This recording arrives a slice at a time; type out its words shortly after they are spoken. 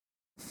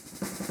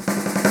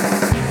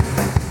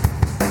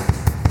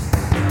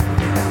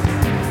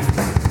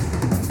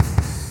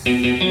All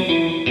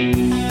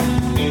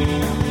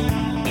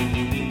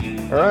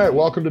right,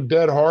 welcome to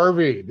Dead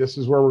Harvey. This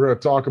is where we're going to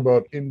talk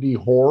about indie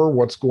horror,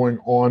 what's going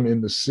on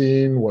in the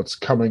scene, what's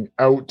coming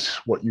out,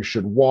 what you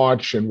should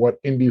watch, and what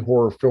indie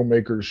horror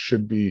filmmakers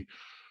should be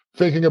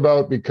thinking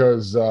about,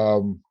 because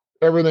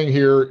everything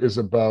here is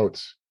about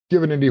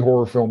giving indie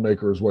horror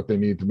filmmakers what they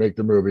need to make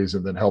their movies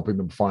and then helping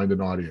them find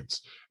an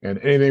audience. And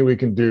anything we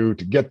can do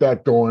to get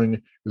that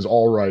going is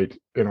all right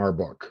in our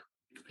book.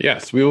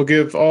 Yes, we will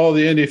give all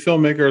the indie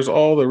filmmakers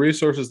all the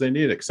resources they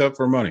need except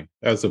for money.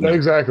 As of now.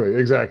 Exactly.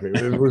 This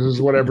is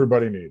what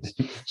everybody needs.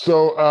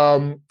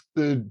 So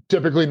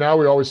typically now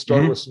we always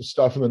start with some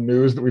stuff in the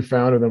news that we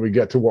found, and then we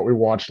get to what we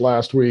watched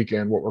last week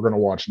and what we're going to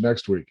watch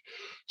next week.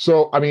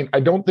 So, I mean, I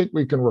don't think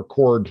we can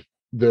record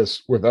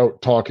this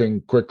without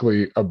talking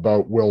quickly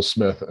about Will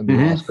Smith and the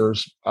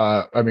Oscars.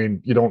 I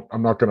mean,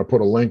 I'm not going to put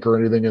a link or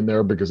anything in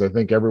there because I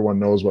think everyone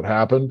knows what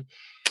happened.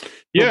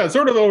 Yeah, it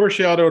sort of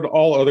overshadowed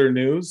all other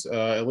news,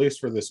 at least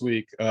for this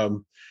week.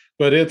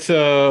 But it's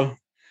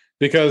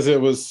because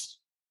it was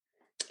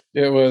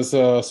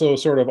so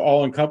sort of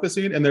all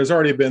encompassing, and there's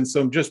already been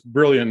some just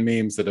brilliant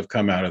memes that have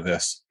come out of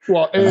this.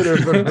 Well, A,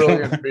 there's been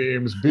brilliant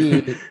memes.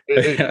 B,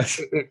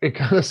 it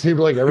kind of seemed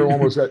like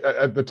everyone was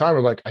at the time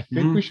was like, I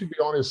think we should be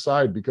on his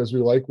side because we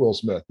like Will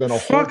Smith. Then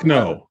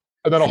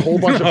And then a whole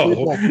bunch of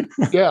people, and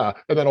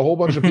then a whole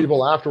bunch of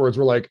people afterwards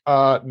were like,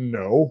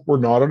 no, we're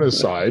not on his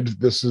side.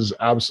 This is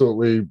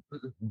absolutely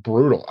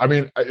brutal. I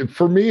mean,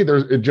 for me,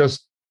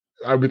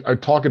 I'm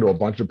talking to a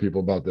bunch of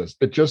people about this.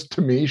 It just,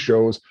 to me,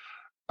 shows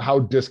how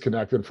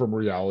disconnected from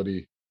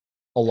reality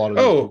a lot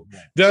of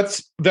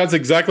that's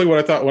exactly what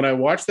I thought when I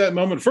watched that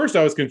moment. First,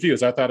 I was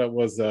confused. I thought it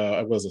was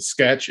a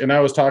sketch, and I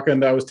was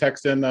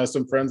texting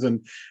some friends,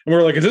 and we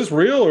were like, "Is this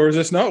real or is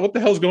this not? What the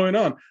hell's going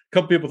on?" A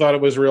couple people thought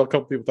it was real. A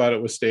couple people thought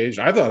it was staged.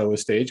 I thought it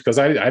was staged because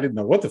I didn't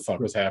know what the fuck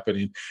was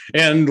happening.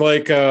 And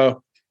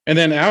and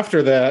then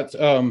after that,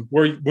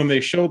 when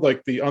they showed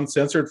like the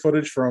uncensored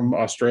footage from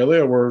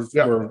Australia, where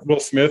Will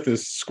Smith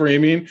is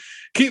screaming,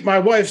 "Keep my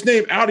wife's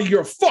name out of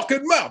your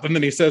fucking mouth," and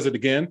then he says it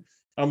again.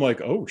 I'm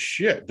like, oh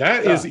shit!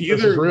 That is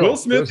either Will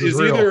Smith is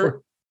either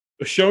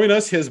showing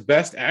us his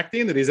best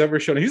acting that he's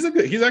ever shown. He's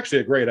actually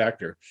a great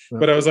actor,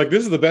 but I was like,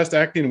 this is the best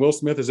acting Will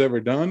Smith has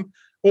ever done,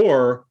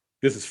 or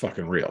this is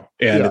fucking real.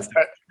 And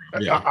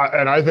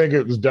and I think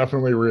it was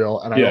definitely real.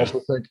 And I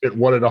also think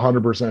what it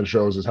 100%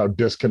 shows is how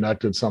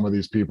disconnected some of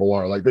these people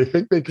are. Like they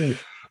think they can.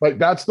 Like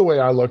that's the way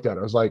I looked at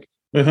it. I was like,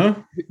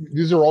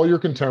 these are all your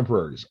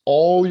contemporaries,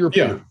 all your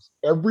peers.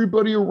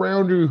 Everybody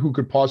around you who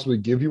could possibly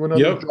give you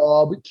another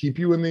job, keep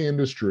you in the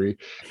industry,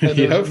 and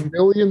there's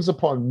millions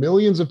upon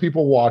millions of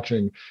people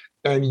watching,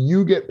 and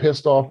you get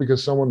pissed off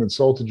because someone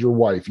insulted your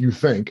wife, you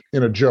think,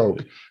 in a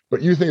joke,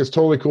 but you think it's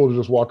totally cool to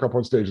just walk up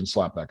on stage and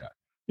slap that guy.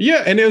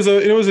 Yeah, and it was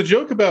a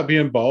joke about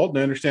being bald, and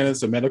I understand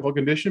it's a medical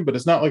condition, but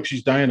it's not like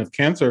she's dying of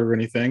cancer or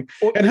anything.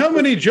 And how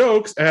many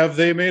jokes have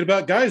they made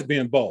about guys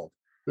being bald?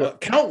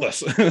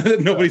 Countless.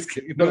 Nobody's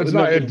kidding. But it's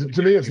not.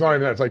 To me, it's not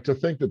even that. It's like to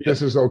think that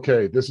this is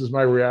okay. This is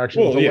my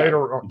reaction.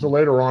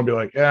 Later on, be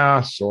like,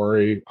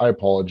 sorry, I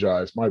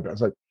apologize. My bad.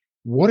 It's like,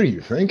 what are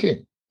you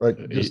thinking? Like,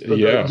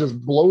 it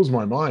just blows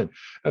my mind.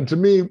 And to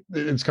me,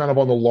 it's kind of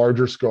on the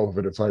larger scope of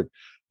it. It's like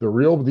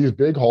these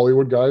big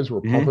Hollywood guys who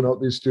are pumping out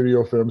these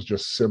studio films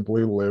just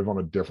simply live on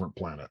a different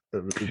planet.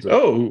 And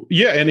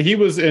he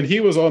was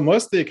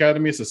unless the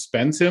Academy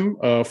suspends him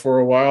for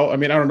a while. I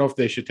mean, I don't know if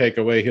they should take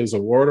away his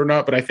award or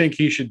not, but I think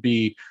he should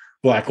be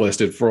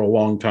blacklisted for a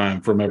long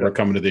time from ever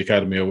coming to the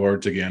Academy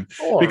Awards again.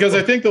 Because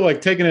I think that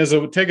like taking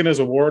his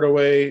award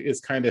away is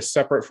kind of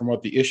separate from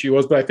what the issue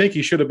was. But I think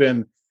he should have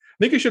been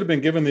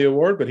given the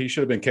award, but he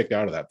should have been kicked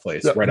out of that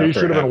place. He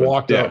should have been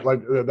walked out.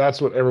 Like that's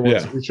what everyone.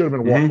 He should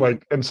have been walked.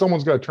 Like, and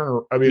someone's got to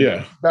turn. I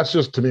mean, that's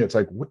just to me. It's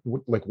like,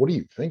 what are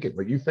you thinking?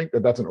 Like, you think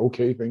that that's an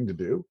okay thing to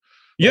do?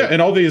 Yeah,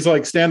 and all these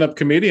like stand-up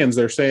comedians,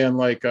 they're saying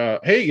like,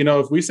 hey,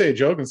 if we say a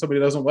joke and somebody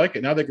doesn't like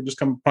it, now they can just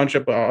come punch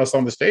up us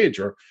on the stage.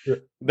 Or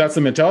that's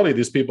the mentality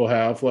these people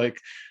have. Like,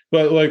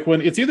 but like when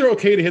it's either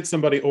okay to hit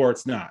somebody or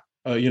it's not.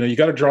 You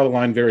got to draw the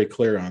line very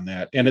clear on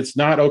that. And it's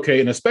not okay.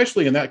 And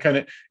especially in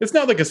that it's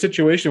not like a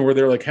situation where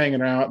they're like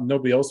hanging out and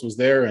nobody else was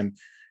there and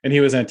he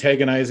was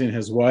antagonizing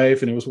his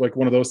wife. And it was like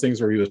one of those things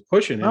where he was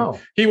pushing him.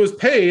 He was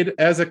paid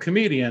as a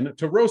comedian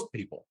to roast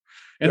people.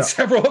 And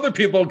several other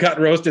people got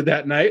roasted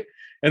that night.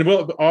 And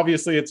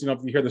obviously it's, if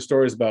you hear the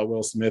stories about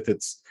Will Smith,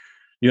 it's,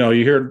 you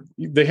hear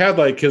they had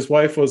like his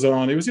wife was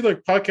on, it was either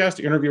like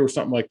podcast interview or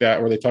something like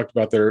that, where they talked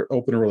about their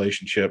open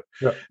relationship.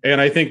 Yeah.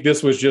 And I think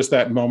this was just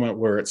that moment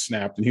where it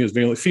snapped and he was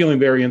feeling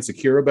very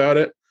insecure about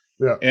it.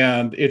 Yeah.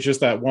 And it's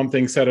just that one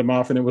thing set him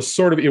off. And it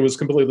was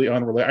completely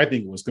unrelated. I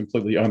think it was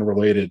completely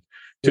unrelated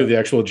to the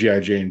actual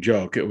G.I. Jane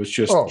joke. It was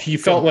just, he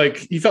felt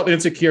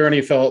insecure and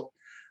he felt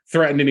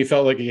threatened and he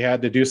felt like he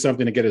had to do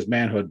something to get his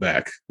manhood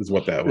back, is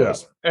what that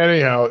was.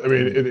 Anyhow, I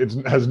mean,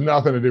 it has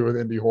nothing to do with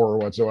indie horror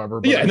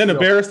whatsoever. But and then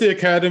embarrassed the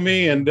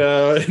Academy and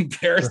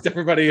embarrassed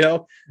everybody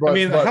else.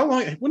 How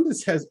long? When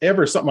has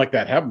ever something like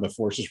that happened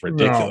before? It's just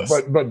ridiculous.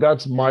 No, but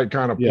that's my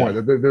kind of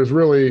point. There's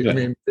really, I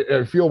mean,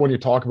 I feel when you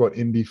talk about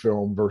indie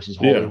film versus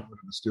Hollywood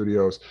and the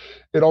studios,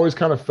 it always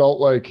kind of felt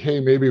like, hey,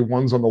 maybe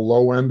one's on the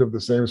low end of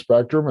the same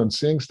spectrum. And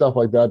seeing stuff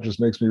like that just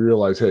makes me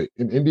realize, hey,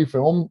 in indie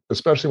film,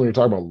 especially when you're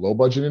talking about low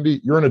budget indie,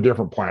 you're in a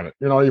different planet.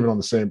 You're not even on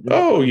the same.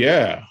 Oh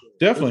yeah,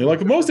 definitely.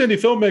 Like most indie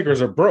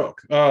filmmakers are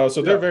broke,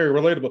 so they're very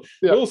relatable.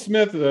 Will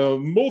Smith, a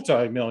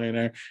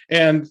multi-millionaire,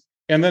 and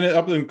then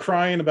up and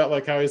crying about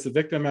like how he's the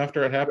victim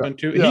after it happened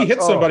too. He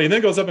hits somebody and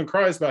then goes up and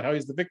cries about how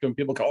he's the victim.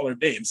 People call their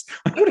names.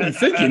 What are you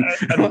thinking?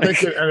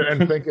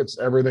 and think it's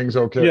everything's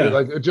okay.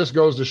 Like it just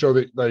goes to show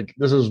that, like,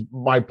 this is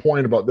my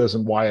point about this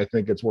and why I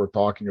think it's worth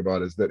talking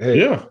about is that,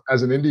 hey,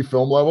 as an indie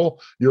film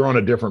level, you're on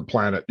a different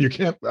planet. You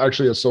can't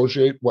actually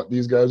associate what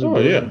these guys are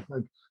doing.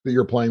 That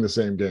you're playing the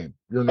same game.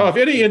 You're not.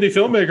 If any indie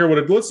filmmaker would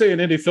have, let's say an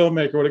indie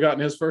filmmaker would have gotten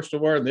his first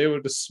award and they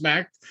would have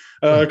smacked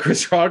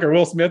Chris Rock or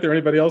Will Smith or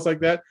anybody else like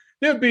that,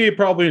 they'd be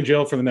probably in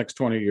jail for the next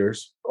 20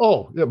 years.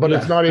 Oh, yeah, but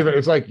it's not even,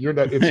 it's like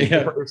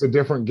it's a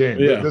different game.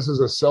 Yeah. This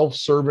is a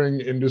self-serving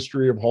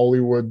industry of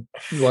Hollywood,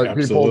 like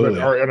people that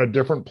are in a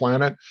different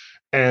planet.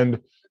 And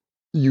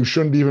you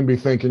shouldn't even be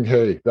thinking,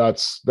 hey,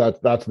 that's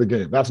the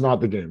game. That's not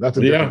the game. That's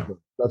a different game.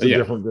 That's a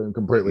different game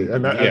completely.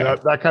 And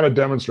that kind of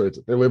demonstrates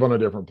it. They live on a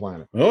different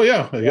planet. Oh,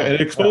 yeah. And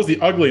it exposed the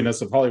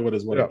ugliness of Hollywood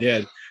is what it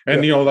did.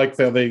 And, you know, like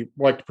they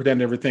like to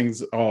pretend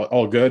everything's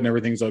all good and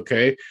everything's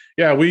okay.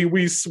 Yeah,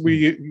 we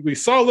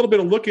saw a little bit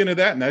of look into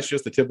that, and that's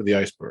just the tip of the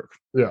iceberg.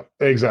 Yeah,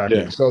 exactly.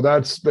 Yeah. So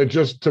that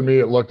just, to me,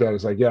 it looked at it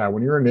as like,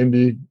 when you're an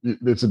indie,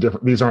 it's a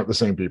different, these aren't the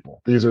same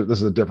people. This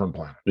is a different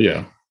planet.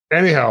 Yeah.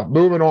 Anyhow,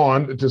 moving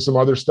on to some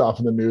other stuff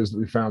in the news that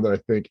we found that I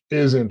think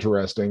is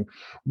interesting.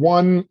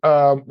 One,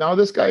 now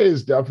this guy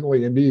is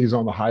definitely indie. He's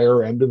on the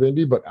higher end of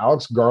indie, but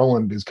Alex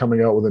Garland is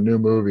coming out with a new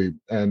movie,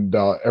 and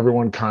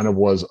everyone kind of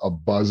was a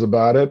buzz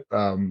about it.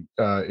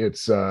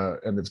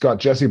 It's got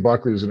Jesse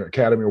Buckley, who's an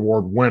Academy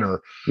Award winner,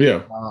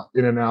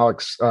 in an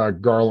Alex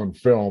Garland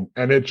film,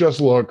 and it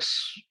just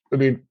looks. I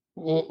mean,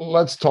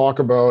 let's talk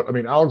about. I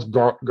mean, Alex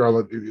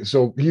Garland.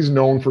 So he's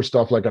known for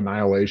stuff like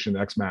Annihilation,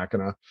 Ex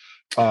Machina.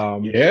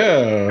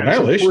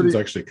 Annihilation is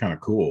actually kind of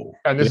cool.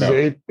 And this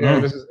is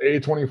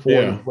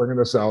A24 bringing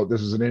this out.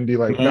 This is an indie.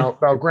 Now,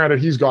 granted,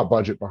 he's got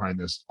budget behind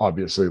this.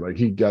 Obviously, like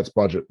he gets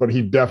budget, but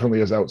he definitely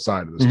is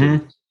outside of the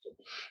studio.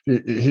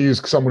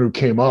 He's someone who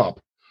came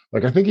up.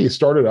 Like, I think he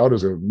started out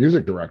as a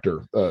music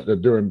director,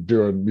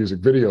 doing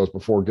music videos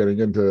before getting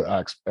into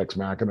Ex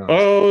Machina.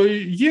 Oh,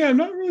 yeah. I'm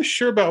not really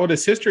sure about what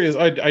his history is.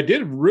 I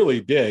did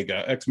really dig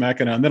Ex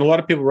Machina, and then a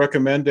lot of people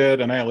recommended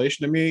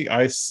Annihilation to me.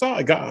 I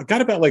got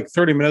about like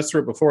 30 minutes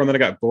through it before, and then I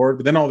got bored.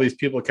 But then all these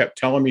people kept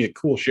telling me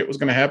cool shit was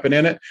going to happen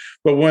in it.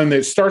 But when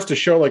it starts to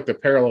show like the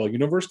parallel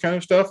universe kind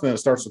of stuff, and then it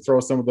starts to throw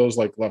some of those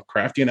like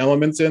Lovecraftian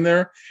elements in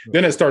there,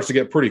 then it starts to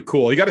get pretty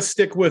cool. You got to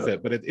stick with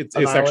it, but it's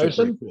actually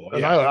pretty cool.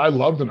 Yeah. I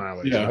loved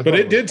Annihilation. Yeah. But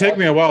it did take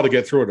me a while to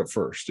get through it at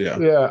first.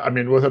 Yeah. I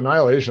mean, with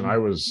Annihilation, I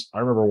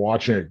remember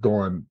watching it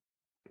going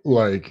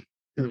like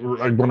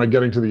when I'm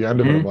getting to the end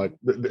of it, I'm like,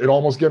 it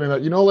almost getting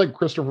that, like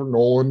Christopher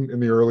Nolan in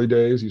the early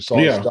days, you saw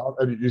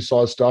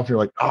stuff and you're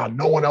like,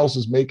 no one else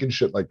is making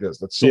shit like this.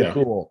 That's so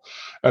cool.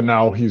 And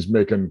now he's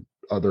making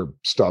other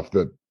stuff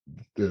that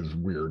is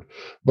weird,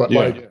 but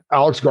like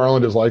Alex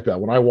Garland is like that.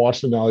 When I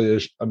watched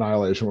Annihilation,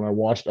 when I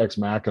watched Ex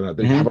Machina,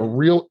 they have a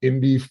real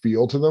indie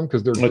feel to them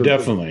because they're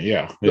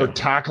they're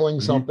tackling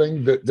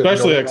something that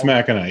especially Ex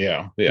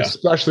Machina,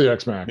 especially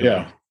Ex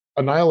Machina.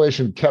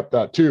 Annihilation kept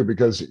that too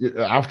because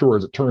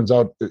afterwards it turns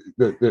out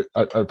that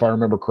if I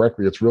remember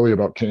correctly, it's really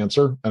about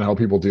cancer and how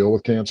people deal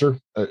with cancer,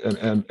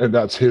 and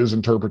that's his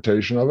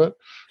interpretation of it.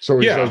 So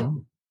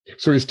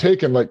he's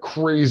taken like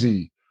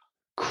crazy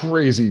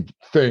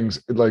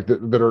things like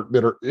that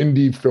are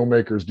indie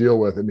filmmakers deal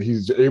with, and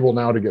he's able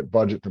now to get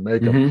budget to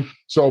make them.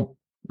 So,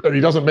 and he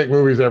doesn't make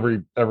movies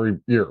every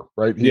year,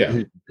 right?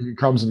 He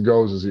comes and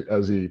goes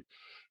as he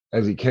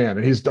can,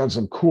 and he's done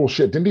some cool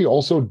shit. Didn't he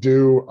also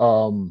do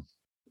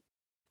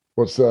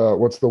what's the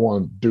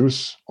one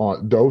Dose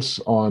on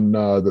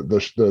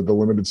the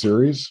limited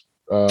series?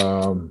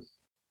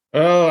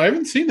 Oh, I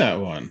haven't seen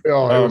that one.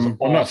 I'm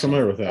not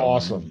familiar with that.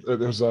 Awesome.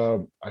 There's I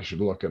should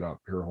look it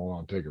up here. Hold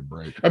on, take a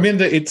break. I mean,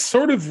 it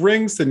sort of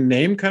the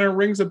name kind of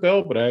rings a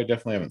bell, but I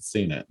definitely haven't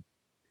seen it.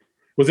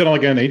 Was it on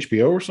like on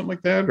HBO or something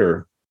like that,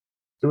 or?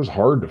 It was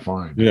hard to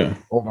find. Yeah.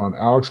 Hold on,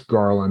 Alex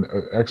Garland,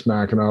 Ex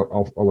Machina.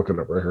 I'll look it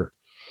up right here.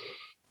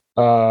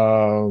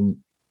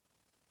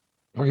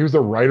 He was the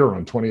writer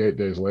on 28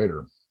 Days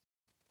Later.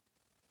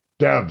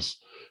 Devs.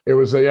 It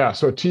was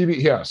so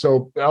TV,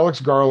 so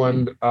Alex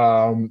Garland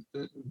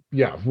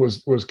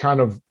was kind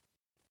of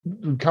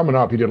coming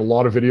up. He did a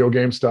lot of video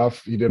game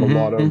stuff. He did a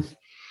lot of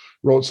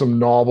wrote some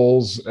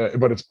novels,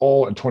 but it's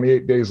all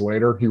 28 Days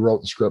Later. He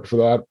wrote the script for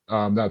that.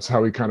 That's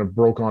how he kind of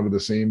broke onto the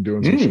scene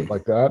doing some shit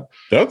like that.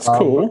 That's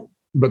cool.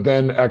 but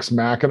then Ex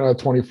Machina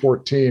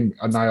 2014,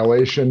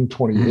 Annihilation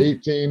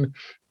 2018.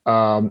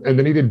 And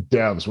then he did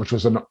Devs, which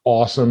was an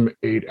awesome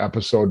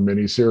 8-episode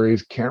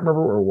miniseries. Can't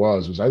remember where it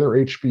was. It was either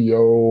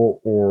HBO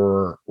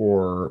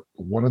or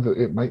one of the.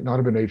 It might not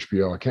have been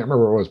HBO. I can't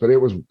remember where it was, but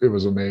it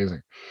was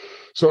amazing.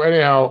 So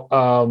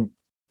anyhow,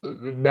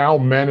 now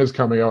Men is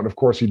coming out, and of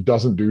course he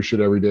doesn't do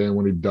shit every day, and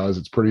when he does,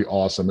 it's pretty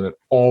awesome, and it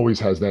always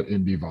has that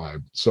indie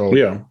vibe. So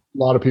yeah, a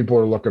lot of people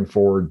are looking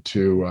forward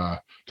to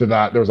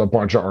that. There's a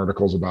bunch of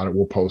articles about it.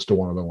 We'll post to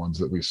one of the ones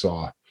that we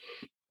saw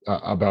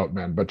about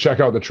Men, but check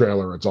out the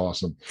trailer. It's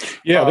awesome.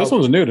 Yeah, this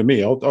one's new to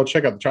me. I'll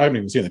check out the trailer. I haven't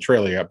even seen the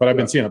trailer yet, but I've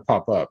been seeing it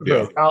pop up.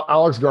 Yeah.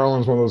 Alex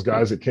Garland's one of those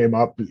guys that came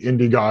up, the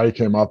indie guy,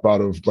 came up out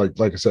of like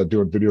I said,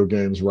 doing video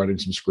games, writing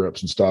some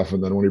scripts and stuff.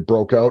 And then when he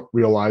broke out,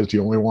 realized he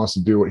only wants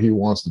to do what he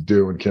wants to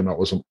do and came out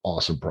with some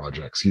awesome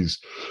projects. He's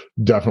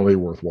definitely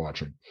worth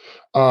watching.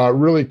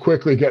 Really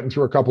quickly getting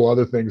through a couple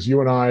other things.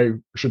 You and I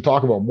should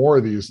talk about more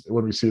of these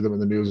when we see them in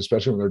the news,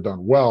 especially when they're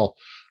done well.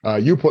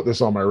 You put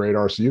this on my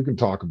radar, so you can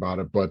talk about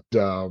it. But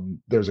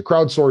there's a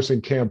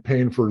crowdsourcing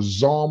campaign for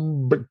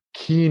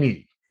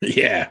Zombikini.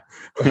 Yeah,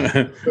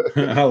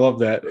 I love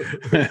that.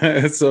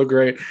 It's so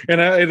great,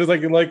 and it is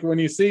like when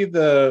you see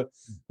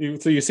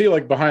you see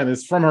like behind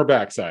this from her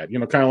backside,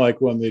 kind of like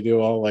when they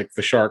do all like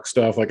the shark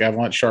stuff, like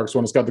Avalanche Sharks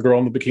one. It's got the girl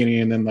in the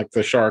bikini, and then like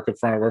the shark in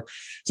front of her.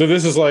 So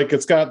this is like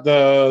it's got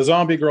the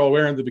zombie girl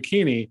wearing the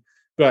bikini.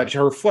 But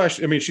her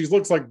flesh, I mean, she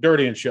looks like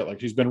dirty and shit.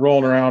 Like she's been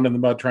rolling around in the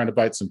mud trying to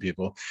bite some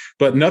people.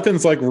 But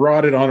nothing's like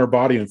rotted on her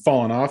body and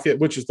fallen off yet,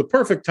 which is the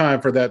perfect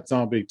time for that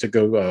zombie to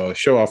go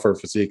show off her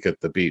physique at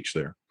the beach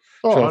there.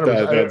 Oh,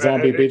 that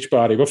zombie beach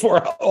body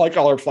before like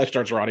all her flesh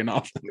starts rotting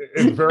off.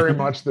 It's very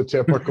much the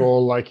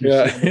typical, like you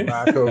see in the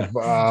back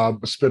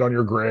of Spit on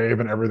Your Grave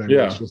and everything.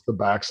 Yeah. It's just the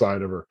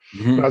backside of her.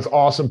 Mm-hmm. That's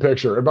awesome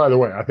picture. And by the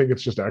way, I think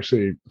it's just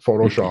actually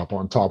Photoshop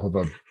on top of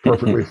a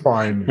perfectly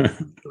fine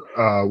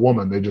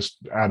woman. They just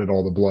added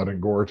all the blood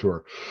and gore to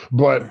her.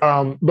 But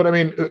I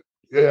mean,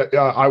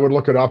 I would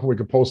look it up and we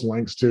could post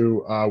links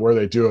to where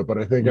they do it. But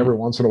I think every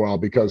once in a while,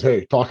 because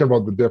hey, talking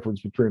about the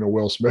difference between a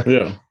Will Smith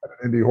and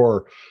indie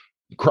horror,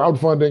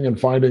 crowdfunding and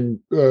finding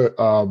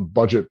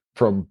budget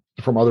from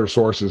other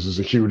sources is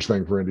a huge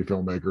thing for indie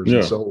filmmakers. Yeah.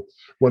 And so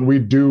when we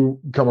do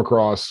come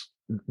across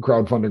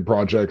crowdfunding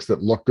projects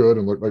that look good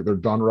and look like they're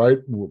done right,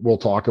 we'll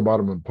talk about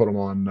them and put them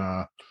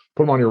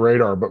on your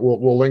radar. But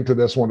we'll link to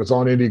this one. It's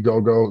on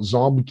Indiegogo.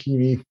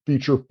 Zombikini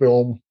feature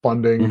film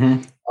funding.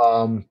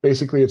 Mm-hmm.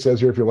 Basically, it says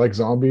here if you like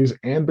zombies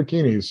and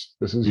bikinis,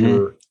 this is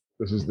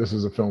this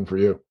is a film for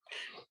you.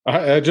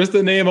 Just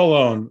the name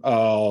alone,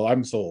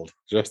 I'm sold.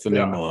 Just the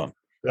name alone.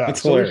 Yeah,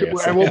 it's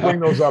hilarious. And we'll bring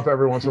those up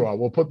every once in a while.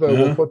 We'll put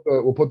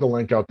the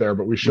link out there,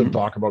 but we should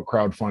talk about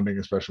crowdfunding,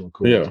 especially with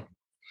cool. Yeah.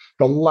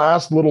 The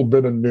last little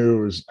bit of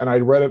news, and I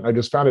read it, and I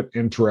just found it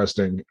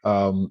interesting.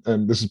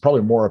 And this is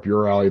probably more up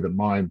your alley than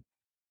mine.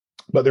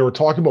 But they were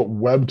talking about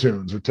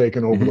webtoons are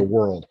taking over the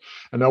world.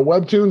 And now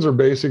webtoons are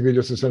basically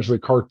just essentially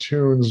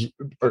cartoons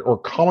or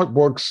comic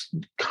books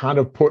kind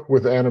of put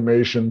with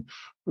animation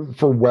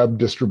for web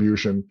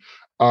distribution.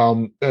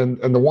 And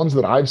the ones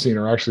that I've seen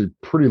are actually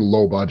pretty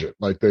low budget.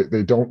 Like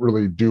they don't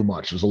really do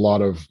much. There's a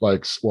lot of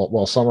like,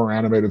 well, some are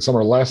animated, some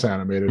are less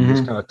animated.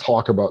 Just kind of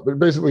talk about, they're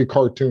basically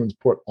cartoons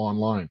put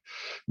online.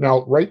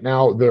 Now, right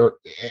now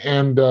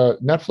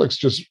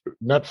Netflix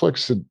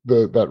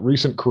that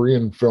recent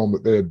Korean film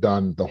that they had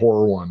done, the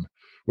horror one,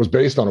 was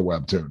based on a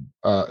webtoon,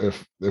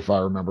 if I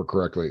remember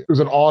correctly. It was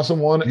an awesome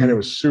one, and it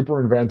was super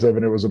inventive,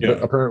 and it was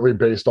apparently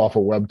based off a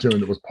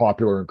webtoon that was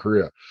popular in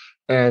Korea.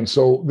 And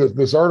so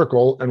this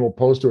article, and we'll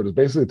post to it, is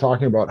basically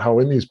talking about how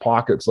in these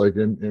pockets, like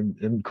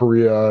in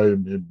Korea,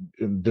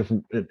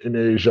 in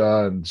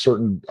Asia, and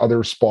certain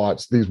other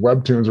spots, these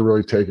webtoons are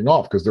really taking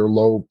off because they're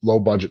low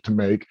budget to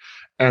make,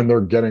 and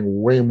they're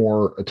getting way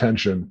more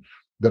attention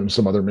than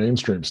some other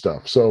mainstream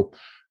stuff. So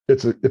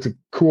it's a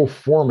cool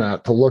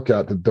format to look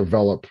at to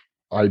develop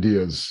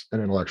ideas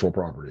and intellectual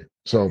property.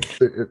 So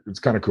it's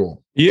kind of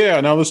cool.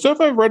 Yeah. Now the stuff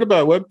I've read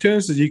about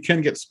webtoons is you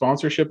can get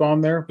sponsorship on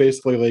there.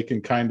 Basically, they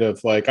can kind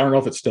of like, I don't know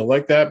if it's still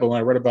like that, but when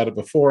I read about it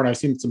before, and I've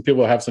seen some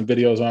people have some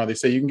videos on it, they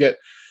say you can get,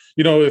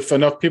 if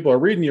enough people are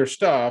reading your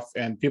stuff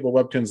and people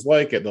webtoons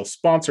like it, they'll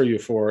sponsor you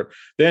for it.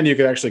 Then you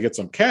could actually get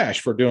some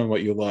cash for doing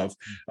what you love.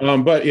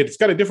 But it's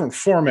got a different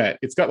format.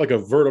 It's got like a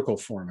vertical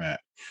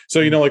format. So,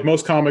 like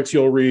most comics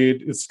you'll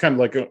read, it's kind of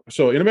like,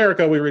 so in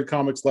America, we read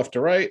comics left to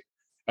right.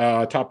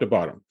 Top to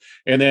bottom,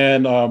 and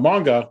then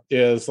manga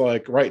is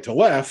like right to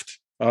left,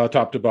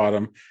 top to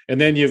bottom, and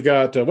then you've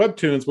got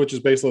webtoons, which is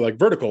basically like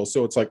vertical,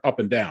 so it's like up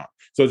and down.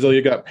 So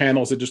you got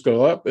panels that just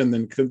go up and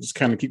then just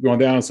kind of keep going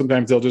down. And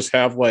sometimes they'll just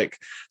have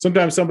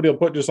sometimes somebody will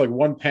put just like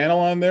one panel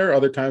on there.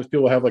 Other times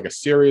people have like a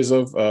series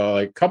of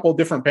like couple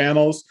different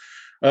panels.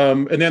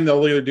 And then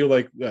they'll either do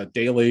like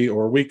daily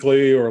or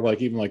weekly or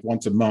like even like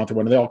once a month or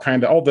when they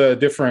all the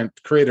different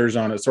creators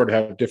on it sort of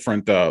have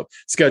different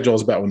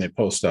schedules about when they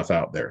post stuff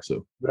out there.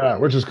 So yeah,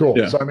 which is cool.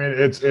 Yeah. So I mean,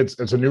 it's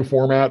a new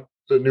format,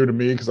 new to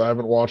me because I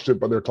haven't watched it,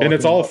 but they're talking, and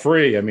it's all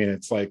free. I mean,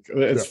 it's like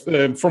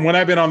from when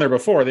I've been on there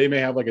before, they may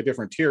have like a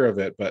different tier of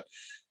it, but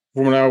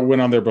when I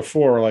went on there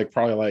before, like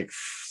probably like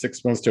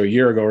 6 months to a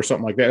year ago or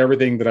something like that,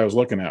 everything that I was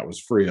looking at was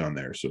free on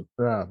there. So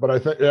yeah, but I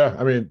think,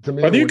 I mean, to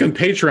me, I think you can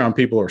Patreon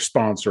people or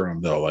sponsor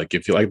them though. Like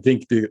if you, I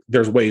think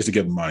there's ways to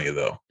give them money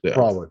though. Yeah.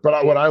 Probably.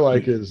 But what I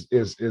like is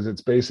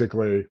it's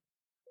basically,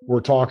 we're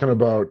talking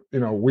about,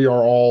 we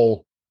are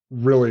all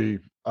really,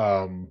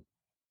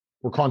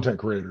 we're content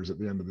creators at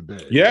the end of the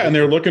day. Yeah, right? and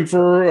they're looking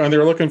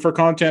for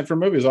content for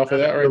movies off of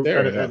that right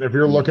there. And if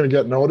you're looking to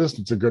get noticed,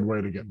 it's a good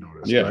way to get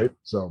noticed, right?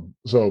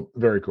 So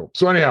very cool.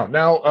 So anyhow,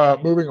 now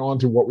moving on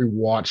to what we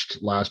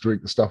watched last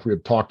week, the stuff we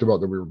had talked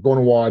about that we were going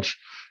to watch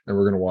and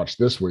we're going to watch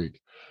this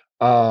week.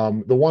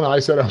 The one I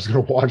said I was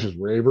going to watch is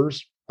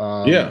Ravers.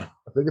 I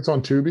think it's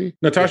on Tubi.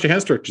 Natasha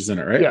Henstridge is in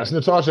it, right? Yes,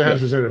 Natasha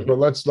Henstridge is in it. But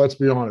let's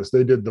be honest,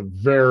 they did the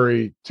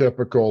very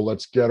typical,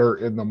 let's get her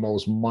in the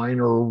most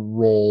minor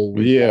role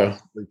we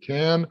possibly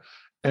can,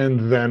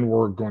 and then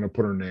we're going to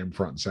put her name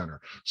front and center.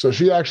 So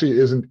she actually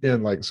isn't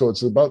in, like, so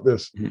it's about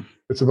this,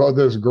 it's about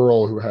this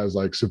girl who has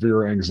like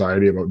severe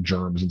anxiety about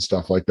germs and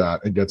stuff like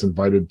that, and gets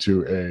invited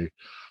to a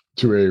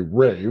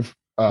rave.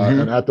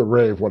 And at the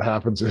rave, what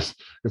happens is,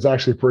 it's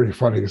actually pretty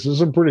funny. This is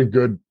some pretty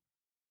good,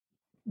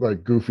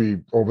 like, goofy,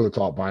 over the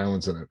top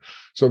violence in it.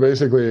 So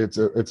basically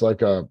it's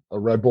like a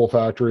Red Bull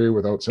factory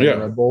without saying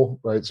Red Bull,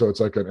 right? So it's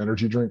like an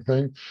energy drink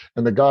thing.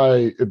 And the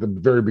guy at the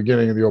very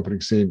beginning of the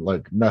opening scene,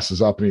 like,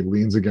 messes up and he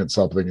leans against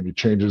something and he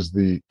changes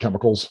the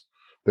chemicals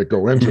that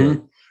go into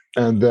it.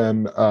 And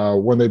then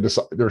when they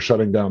decide they're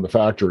shutting down the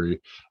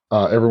factory,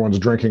 everyone's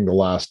drinking the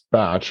last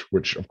batch,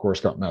 which of course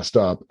got messed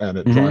up, and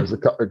it drives a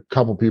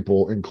couple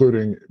people,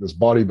 including this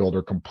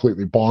bodybuilder,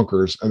 completely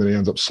bonkers. And then he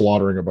ends up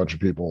slaughtering a bunch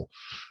of people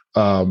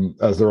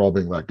as they're all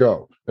being let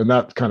go. And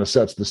that kind of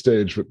sets the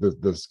stage.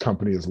 This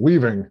company is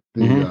leaving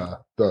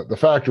the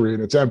factory,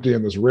 and it's empty,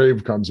 and this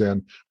rave comes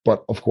in.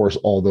 But of course,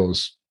 all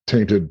those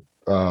tainted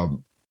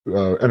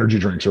energy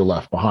drinks are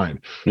left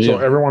behind. So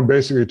everyone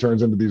basically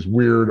turns into these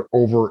weird,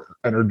 over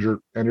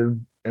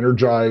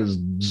energized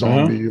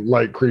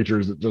zombie-like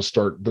creatures that just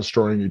start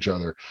destroying each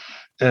other.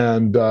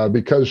 And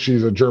because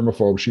she's a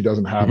germaphobe, she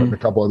doesn't have it, and a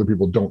couple other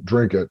people don't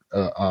drink it.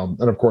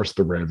 And of course,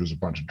 the rave is a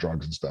bunch of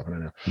drugs and stuff.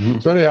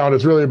 So anyhow,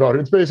 it's really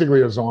it's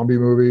basically a zombie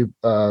movie,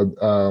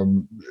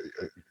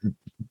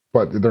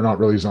 but they're not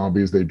really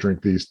zombies. They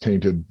drink these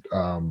tainted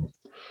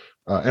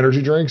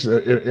energy drinks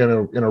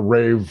in a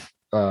rave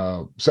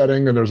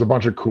setting, and there's a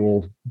bunch of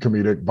cool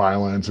comedic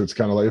violence. It's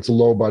kind of like, it's a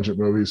low budget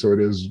movie, so it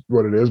is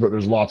what it is, but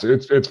there's lots of,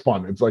 it's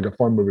fun. It's like a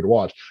fun movie to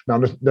watch.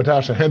 Now,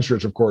 Natasha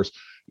Henstridge, of course,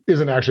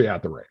 isn't actually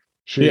at the rave.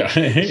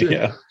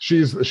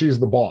 She's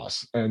the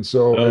boss, and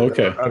so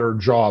at her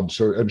job.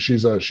 So, and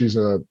she's a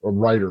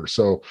writer.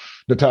 So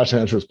Natasha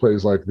Henstridge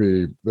plays like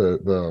the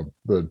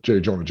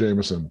J. Jonah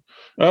Jameson.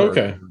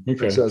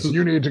 It says,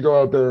 you need to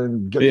go out there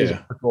and get these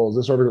articles.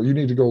 This article, you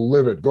need to go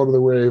live it. Go to the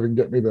rave and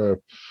get me the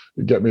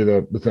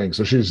thing.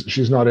 So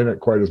she's not in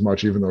it quite as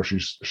much, even though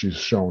she's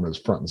shown as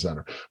front and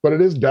center. But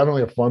it is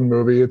definitely a fun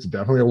movie. It's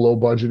definitely a low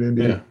budget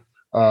indie.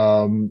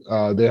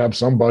 They have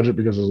some budget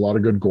because there's a lot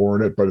of good gore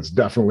in it, but it's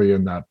definitely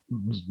in that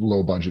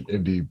low budget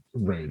indie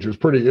range.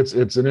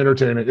 It's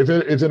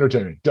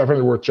entertaining,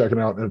 definitely worth checking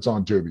out, and it's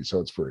on Tubi, so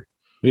it's free.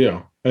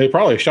 And they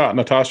probably shot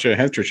Natasha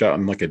Henstridge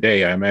in like a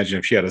day, I imagine,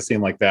 if she had a scene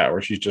like that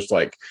where she's just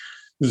like,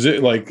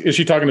 is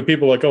she talking to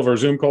people like over a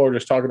Zoom call, or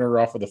just talking to her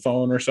off of the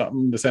phone or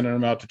something, to sending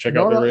them out to check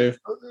out the rave?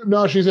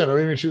 No, she's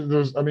in.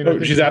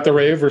 She's at the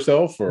rave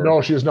herself, or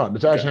no, she's not.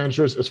 Natasha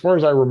Henstridge, as far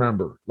as I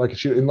remember,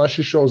 like, unless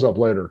she shows up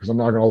later, because I'm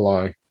not gonna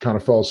lie, kind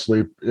of fell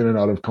asleep in and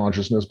out of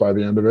consciousness by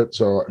the end of it.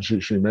 So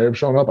she may have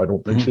shown up. I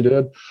don't think she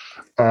did.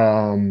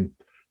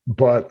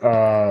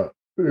 But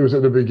it was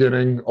at the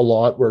beginning a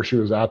lot where she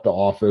was at the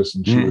office,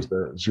 and she was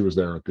there. She was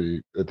there at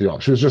the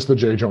office. She was just the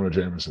J. Jonah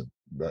Jameson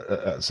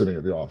sitting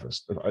at the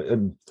office. I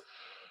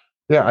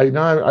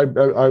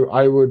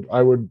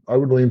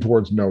would lean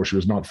towards no. She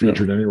was not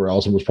featured anywhere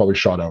else, and was probably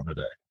shot out in a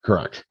day.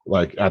 Correct,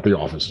 like at the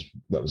office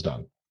that was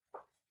done.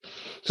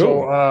 Cool.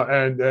 So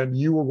and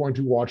you were going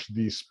to watch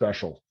the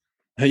special.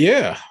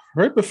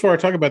 Right before I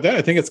talk about that,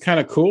 I think it's kind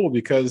of cool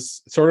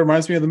because it sort of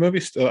reminds me of the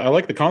movie. I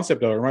like the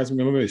concept of it. It reminds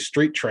me of the movie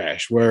Street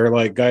Trash, where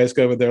like guys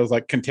go over there with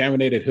like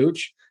contaminated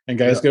hooch, and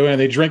guys go in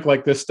and they drink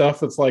like this stuff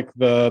that's like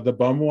the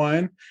bum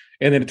wine,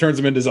 and then it turns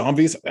them into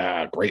zombies.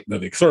 Great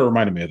movie. Sort of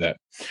reminded me of that.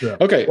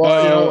 Okay.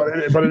 Well,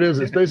 but it is.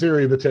 It's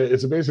basically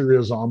it's basically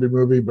a zombie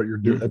movie, but you're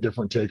doing a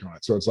different take on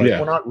it. So it's like,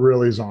 we're not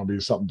really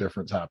zombies. Something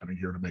different's happening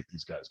here to make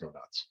these guys go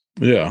nuts.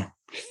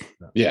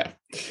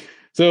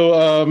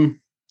 So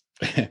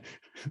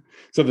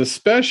so the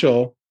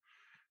special,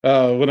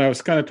 when I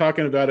was kind of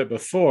talking about it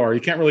before,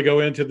 you can't really go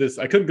into this.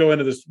 I couldn't go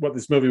into this, what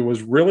this movie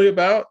was really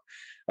about.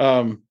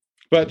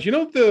 But you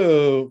know,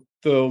 the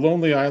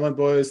Lonely Island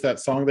Boys, that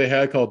song they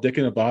had called Dick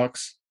in a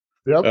Box.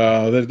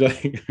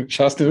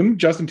 Justin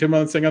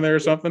Timberlake sing on there or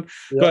something.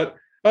 But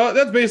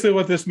that's basically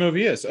what this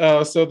movie is.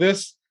 So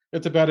it's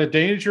about a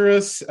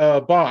dangerous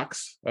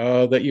box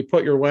that you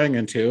put your wang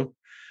into,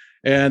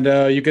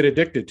 and you get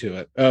addicted to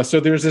it. So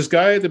there's this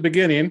guy at the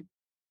beginning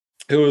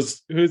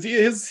who's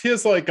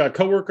his like a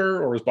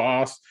coworker or his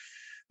boss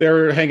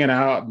they're hanging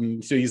out,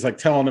 and so he's like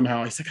telling him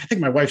how he's like, I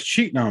think my wife's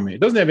cheating on me. It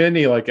doesn't have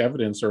any like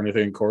evidence or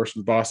anything, of course.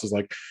 And the boss is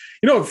like,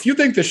 if you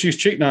think that she's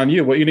cheating on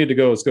you, what you need to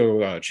go is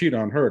go cheat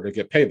on her to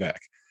get payback.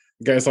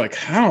 The guy's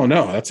like, I don't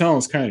know. That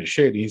sounds kind of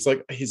shady. He's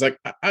like,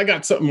 I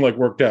got something like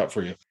worked out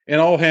for you, and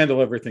I'll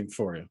handle everything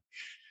for you.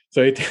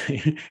 So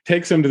he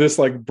takes him to this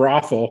like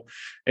brothel,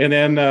 and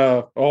then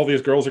all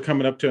these girls are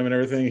coming up to him and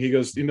everything. He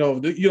goes, you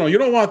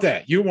don't want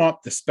that. You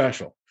want the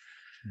special.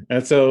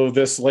 And so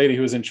this lady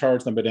who was in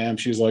charge, the madame,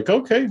 she's like,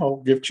 okay, I'll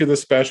give you the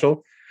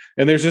special.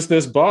 And there's just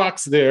this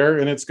box there,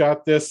 and it's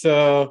got this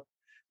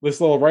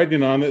little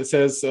writing on it that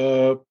says,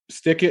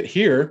 stick it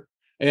here.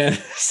 And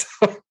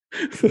so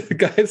the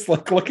guy's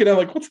like looking at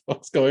like, what the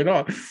fuck's going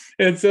on?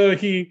 And so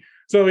he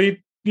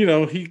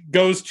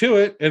goes to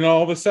it, and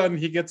all of a sudden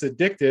he gets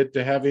addicted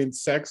to having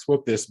sex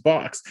with this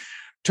box.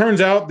 Turns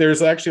out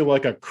there's actually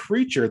like a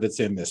creature that's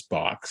in this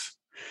box.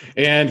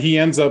 And he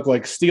ends up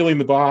like stealing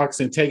the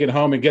box and taking it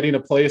home and getting a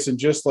place and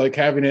just like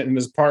having it in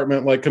his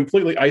apartment, like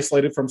completely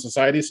isolated from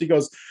society. So he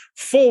goes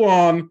full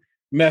on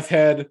meth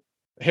head,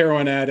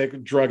 heroin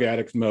addict, drug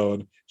addict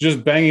mode,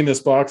 just banging this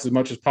box as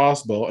much as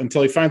possible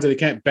until he finds that he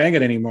can't bang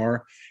it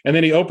anymore. And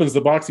then he opens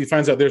the box. He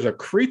finds out there's a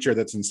creature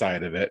that's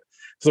inside of it.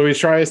 So he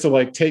tries to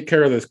like take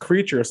care of this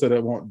creature so that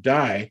it won't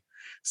die,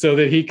 so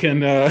that he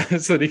can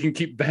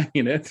keep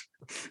banging it,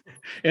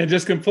 and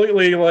just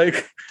completely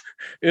like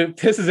it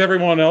pisses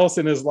everyone else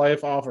in his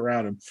life off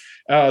around him.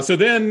 So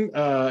then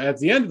at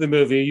the end of the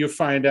movie, you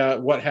find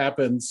out what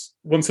happens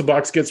once the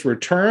box gets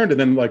returned, and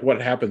then like what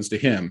happens to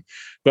him.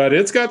 But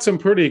it's got some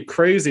pretty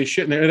crazy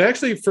shit in there. And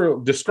actually, for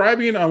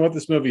describing on what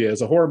this movie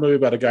is, a horror movie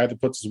about a guy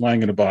that puts his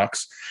wang in a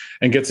box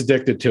and gets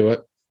addicted to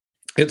it.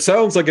 It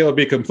sounds like it would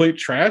be complete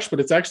trash,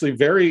 but it's actually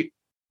very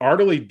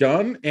artily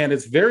done. And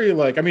it's very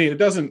like, I mean, it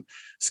doesn't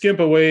skimp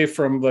away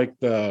from like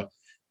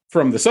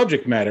from the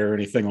subject matter or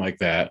anything like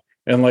that.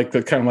 And like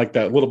the kind of like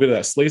that little bit of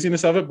that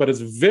sleaziness of it, but it's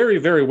very,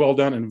 very well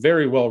done and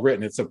very well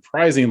written. It's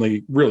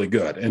surprisingly really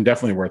good and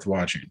definitely worth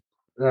watching.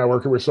 Yeah. Where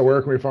can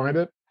we find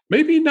it?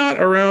 Maybe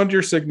not around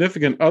your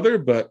significant other,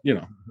 but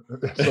so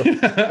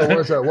what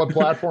is that? What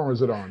platform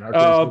was it on?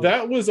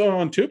 That was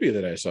on Tubi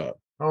that I saw.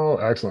 Oh,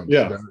 excellent.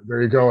 Yeah. So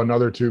there you go.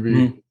 Another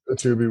Tubi, a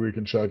Tubi we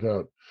can check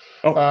out.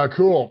 Oh,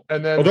 cool.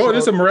 And then, although it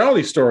is a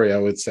morality story, I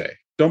would say,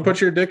 don't put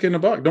your dick in a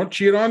box. Don't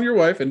cheat on your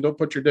wife, and don't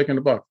put your dick in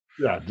a box.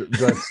 Yeah,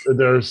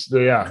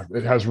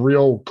 it has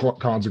real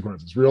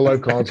consequences, real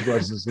life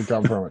consequences that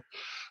come from it.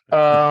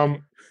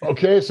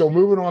 Okay, so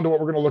moving on to what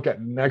we're going to look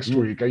at next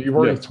week. You've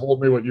already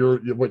told me what you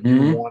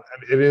want,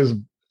 and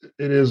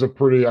it is a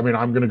pretty. I mean,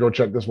 I'm going to go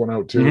check this one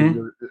out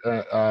too.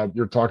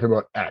 You're talking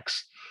about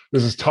X.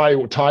 This is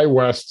Ti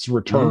West's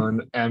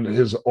return and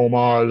his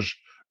homage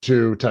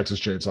to Texas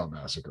Chainsaw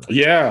Massacre.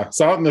 Yeah,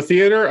 saw it in the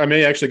theater. I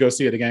may actually go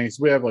see it again because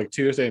we have like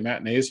Tuesday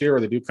matinees here,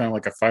 where they do kind of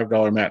like a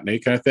 $5 matinee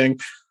kind of thing.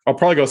 I'll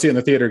probably go see it in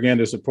the theater again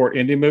to support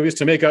indie movies,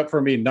 to make up for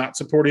me not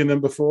supporting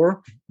them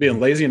before, being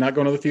lazy and not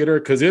going to the theater,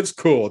 because it's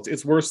cool.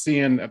 It's worth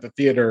seeing at the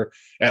theater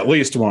at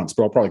least once,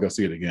 but I'll probably go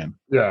see it again.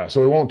 Yeah,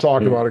 so we won't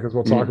talk about it because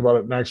we'll talk about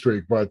it next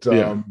week. But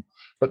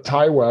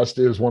Ti West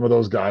is one of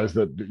those guys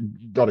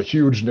that got a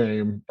huge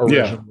name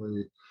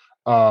originally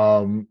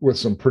with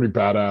some pretty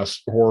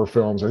badass horror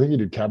films. I think he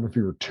did Cabin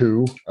Fever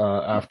 2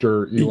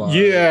 after Eli.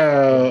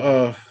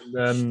 Yeah.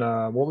 And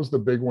then what was the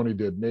big one he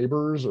did?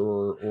 Neighbors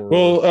or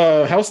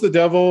House of the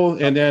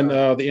Devil, and then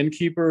The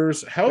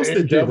Innkeepers. House of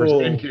the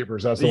Devil.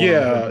 Innkeepers, that's the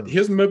one.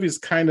 His movie's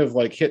kind of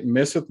like hit and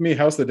miss with me.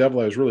 House of the Devil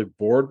I was really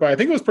bored by. I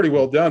think it was pretty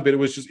well done, but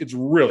it's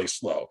really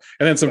slow.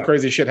 And then some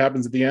crazy shit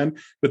happens at the end.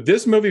 But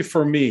this movie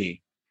for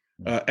me,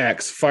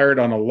 X fired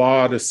on a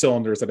lot of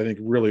cylinders that I think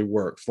really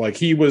worked. Like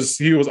he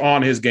was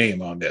on his game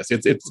on this.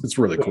 It's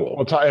really cool.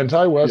 Well,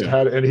 Ti West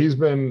and he's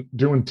been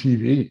doing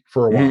TV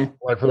for a while,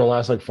 like for the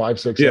last 5, 6,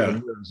 7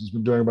 years. He's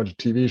been doing a bunch of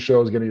TV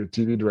shows, getting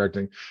into TV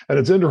directing. And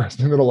it's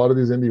interesting that a lot of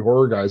these indie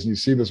horror guys, and you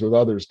see this with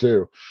others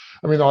too.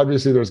 I mean,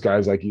 obviously there's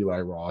guys like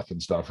Eli Roth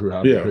and stuff who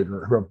have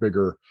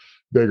bigger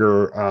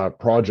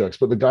projects,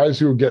 but the guys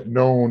who get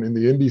known in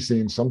the indie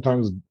scene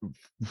sometimes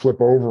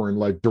flip over and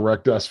like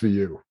direct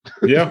SVU.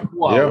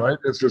 Right?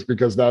 It's just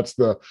because that's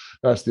the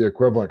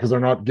equivalent, because they're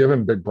not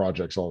given big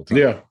projects all the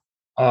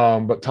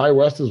time. But Ti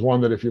West is one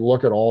that if you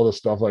look at all the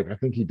stuff, like I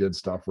think he did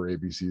stuff for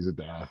ABC's of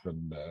Death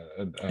and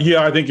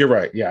I think you're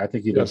right. I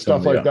think he did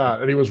stuff like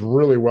that, and he was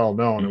really well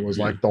known. It was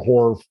like the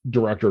horror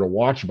director to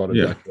watch about a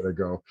decade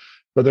ago.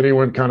 But then he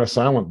went kind of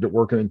silent,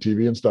 working in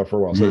TV and stuff for a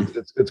while. So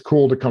it's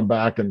cool to come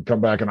back. And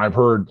I've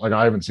heard, like,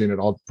 I haven't seen it.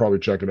 I'll probably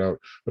check it out.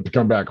 But to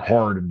come back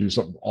hard and do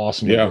something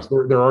awesome.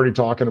 They're already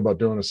talking about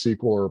doing a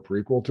sequel or a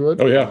prequel to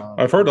it. Oh yeah,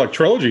 I've heard like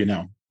trilogy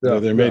now.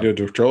 They made it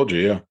a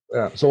trilogy.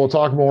 Yeah. So we'll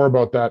talk more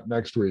about that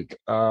next week.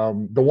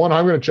 The one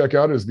I'm going to check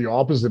out is the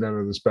opposite end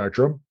of the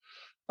spectrum.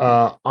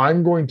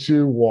 I'm going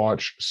to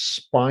watch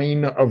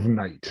Spine of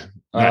Night.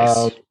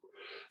 Nice.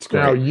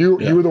 Now you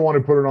were the one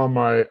who put it on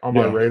my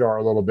radar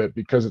a little bit,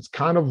 because it's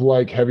kind of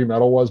like Heavy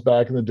Metal was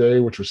back in the day,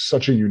 which was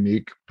such a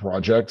unique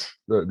project.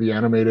 The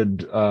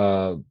animated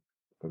I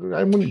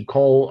wouldn't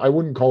call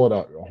it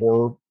a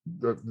horror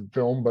the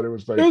film, but it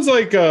was like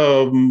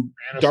fantasy.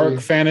 Dark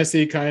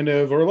fantasy kind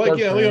of, or like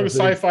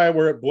sci-fi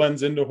where it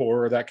blends into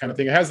horror, that kind of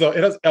thing. It has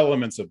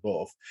elements of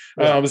both.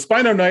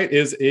 Spino Knight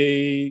is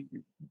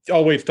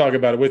I'll wait to talk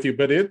about it with you,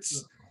 but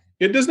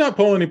it does not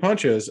pull any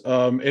punches.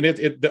 And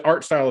the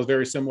art style is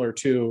very similar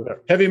to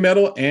Heavy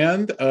Metal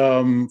and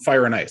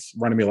Fire and Ice.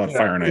 Reminded me a lot of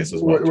Fire and Ice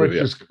as well,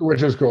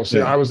 which is cool.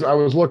 So I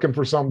was looking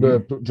for some to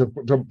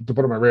put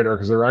on my radar,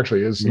 because there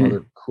actually is some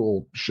other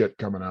cool shit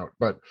coming out.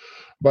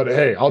 But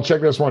hey, I'll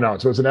check this one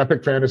out. So it's an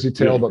epic fantasy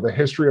tale about the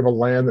history of a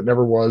land that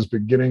never was,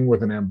 beginning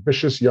with an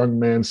ambitious young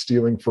man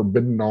stealing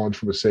forbidden knowledge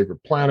from a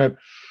sacred planet.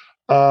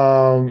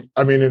 And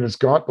it's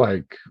got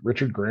like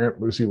Richard Grant,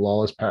 Lucy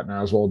Lawless, Pat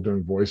Oswalt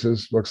doing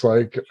voices. Looks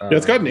like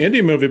it's got an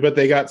indie movie, but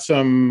they got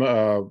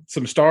some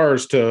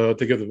stars to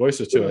give the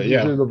voices to it.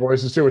 Yeah, the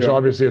voices too. Which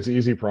obviously it's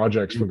easy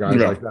projects for guys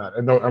like that.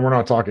 And we're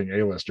not talking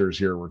A-listers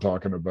here. We're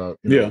talking about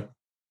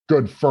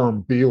good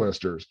firm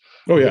B-listers.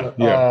 Oh yeah,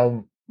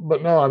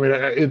 But no,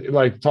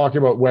 like talking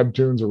about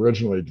webtoons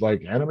originally,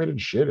 like animated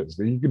shit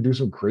you could do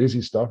some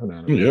crazy stuff in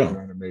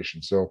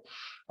animation. So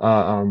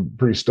I'm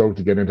pretty stoked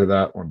to get into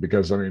that one,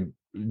 because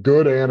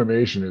good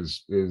animation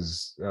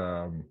is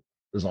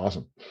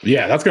awesome.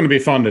 Yeah, that's going to be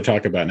fun to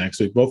talk about next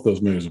week. Both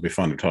those movies will be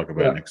fun to talk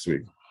about next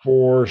week.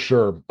 For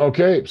sure.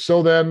 Okay,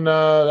 so then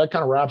that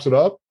kind of wraps it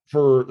up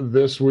for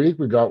this week.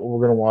 We got what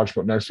we're going to watch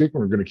about next week,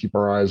 and we're going to keep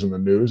our eyes on the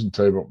news and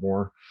tell you about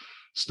more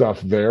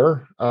stuff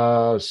there.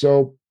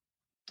 So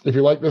if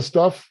you like this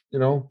stuff,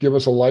 give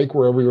us a like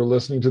wherever you're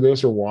listening to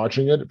this or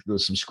watching it.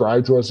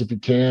 Subscribe to us if you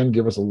can.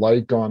 Give us a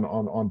like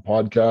on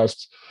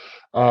podcasts.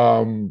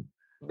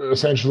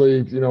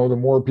 Essentially, the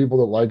more people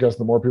that like us,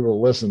 the more people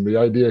that listen. The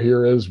idea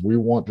here is we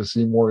want to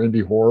see more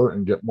indie horror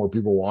and get more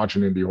people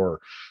watching indie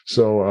horror.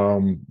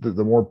 So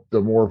the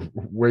more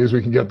ways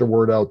we can get the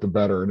word out, the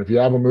better. And if you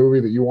have a movie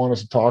that you want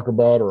us to talk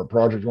about, or a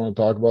project you want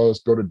to talk about, let's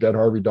go to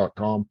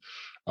deadharvey.com.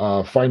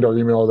 Find our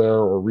email there,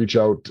 or reach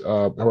out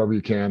however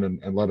you can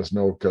and let us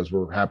know, because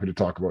we're happy to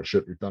talk about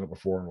shit. We've done it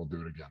before, and we'll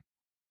do it again.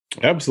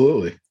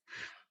 Absolutely.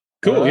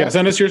 Cool. Yeah,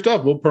 send us your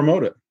stuff. We'll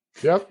promote it.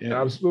 Yep,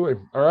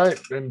 absolutely. All right.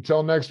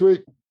 Until next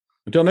week.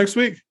 Until next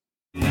week.